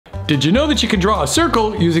Did you know that you can draw a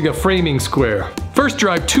circle using a framing square? First,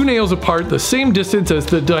 drive 2 nails apart the same distance as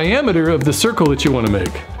the diameter of the circle that you want to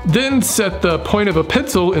make. Then set the point of a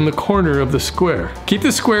pencil in the corner of the square. Keep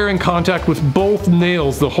the square in contact with both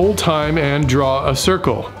nails the whole time and draw a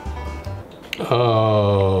circle.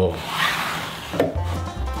 Oh.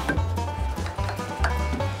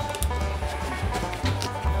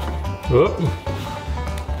 Whoop.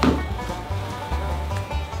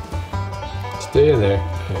 Stay in there.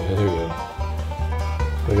 Okay, there we go.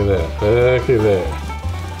 Look at that. Look at that.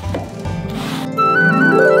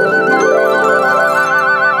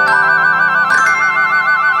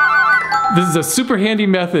 This is a super handy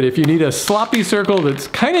method if you need a sloppy circle that's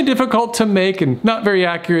kind of difficult to make and not very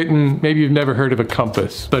accurate, and maybe you've never heard of a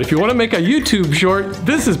compass. But if you want to make a YouTube short,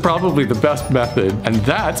 this is probably the best method. And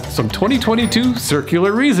that's some 2022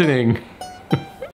 circular reasoning.